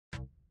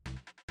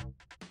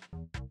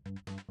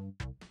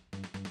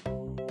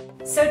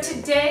So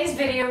today's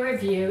video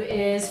review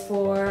is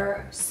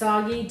for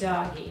Soggy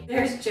Doggy.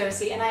 There's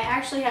Josie, and I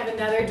actually have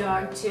another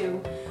dog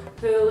too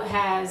who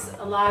has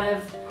a lot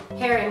of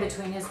hair in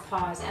between his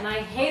paws, and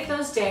I hate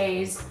those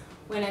days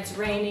when it's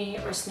rainy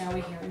or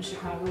snowy here in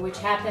Chicago, which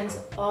happens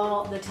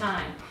all the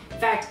time. In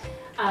fact,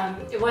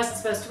 it wasn't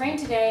supposed to rain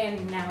today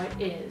and now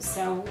it is.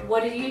 So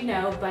what do you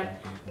know,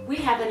 but we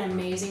have an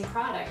amazing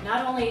product.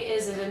 Not only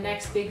is it a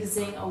Next Big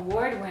Zing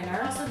award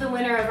winner, also the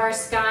winner of our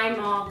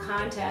SkyMall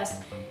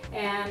contest,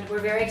 and we're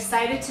very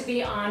excited to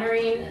be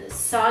honoring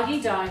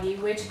Soggy Doggy,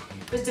 which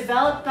was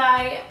developed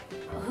by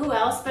who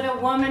else but a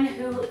woman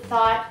who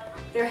thought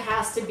there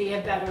has to be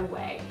a better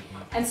way.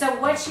 And so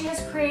what she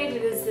has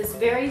created is this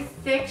very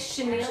thick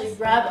chenille. They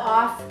rub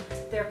off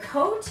their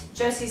coat.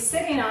 Josie's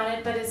sitting on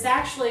it, but it's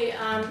actually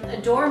a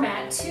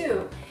doormat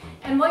too.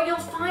 And what you'll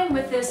find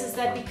with this is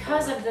that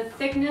because of the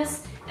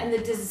thickness and the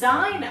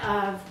design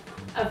of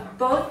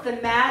both the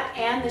mat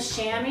and the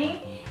chamois,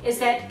 is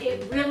that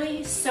it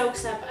really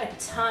soaks up a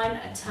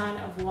ton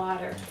of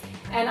water.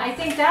 And I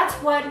think that's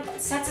what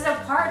sets it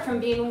apart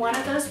from being one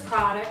of those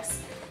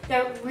products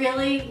that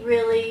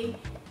really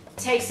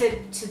takes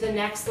it to the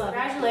next level.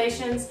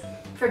 Congratulations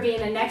for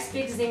being a Next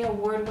Big Zing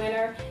award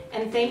winner,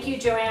 and thank you,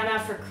 Joanna,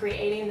 for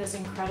creating this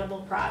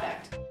incredible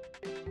product.